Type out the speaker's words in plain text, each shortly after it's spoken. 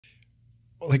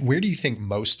like, where do you think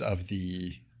most of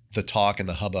the talk and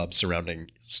the hubbub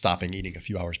surrounding stopping eating a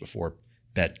few hours before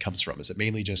bed comes from? Is it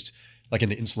mainly just like in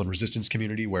the insulin resistance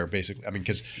community where basically, I mean,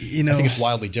 because I think it's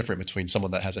wildly different between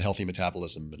someone that has a healthy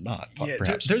metabolism and not,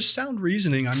 perhaps. There's sound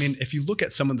reasoning. I mean, if you look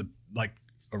at some of the like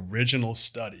original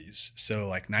studies, so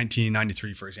like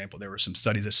 1993, for example, there were some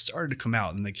studies that started to come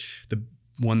out, and like the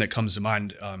one that comes to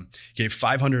mind gave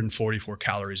 544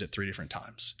 calories at 3 different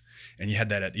times. And you had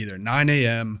that at either 9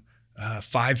 a.m.,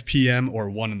 5 p.m., or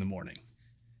 1 in the morning.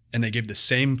 And they gave the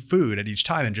same food at each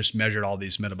time and just measured all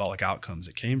these metabolic outcomes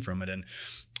that came from it. And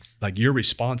like your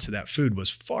response to that food was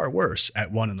far worse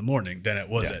at 1 in the morning than it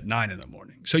was at 9 in the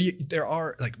morning. So there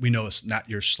are, like, we know it's not,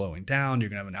 you're slowing down. You're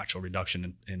going to have a natural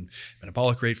reduction in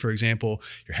metabolic rate, for example.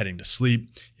 You're heading to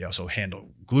sleep. You also handle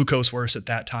glucose worse at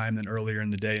that time than earlier in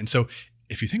the day. And so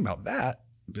if you think about that,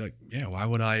 be like, yeah, why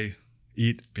would I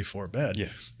eat before bed? Yeah.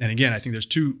 And again, I think there's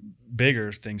two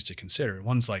bigger things to consider.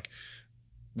 One's like,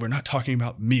 we're not talking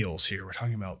about meals here. We're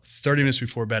talking about 30 minutes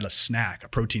before bed, a snack, a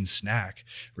protein snack,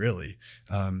 really.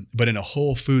 But in a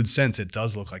whole food sense, it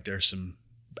does look like there's some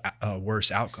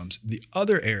worse outcomes. The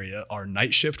other area are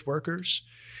night shift workers.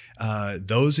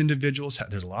 Those individuals,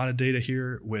 there's a lot of data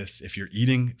here with if you're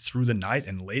eating through the night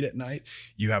and late at night,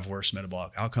 you have worse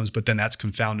metabolic outcomes. But then that's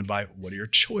confounded by what are your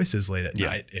choices late at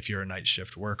night if you're a night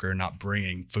shift worker not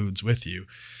bringing foods with you.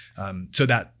 So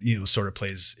that, sort of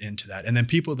plays into that. And then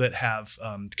people that have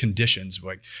conditions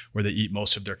like where they eat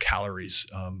most of their calories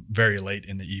very late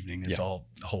in the evening. It's all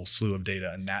a whole slew of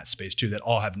data in that space too that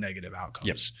all have negative outcomes.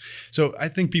 Yep. So I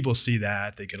think people see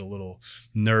that, they get a little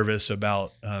nervous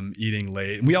about eating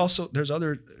late. And we also, there's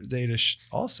other data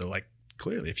also, like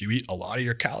clearly if you eat a lot of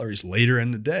your calories later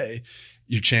in the day,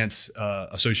 your chance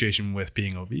association with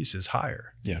being obese is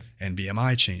higher. Yeah. And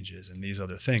BMI changes and these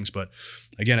other things. But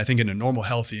again, I think in a normal,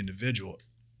 healthy individual,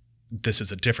 this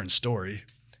is a different story.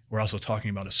 We're also talking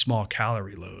about a small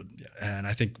calorie load. Yeah. And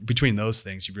I think between those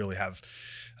things, you really have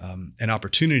an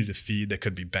opportunity to feed that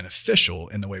could be beneficial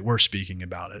in the way we're speaking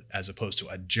about it, as opposed to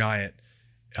a giant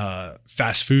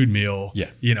fast food meal,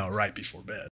 right before bed.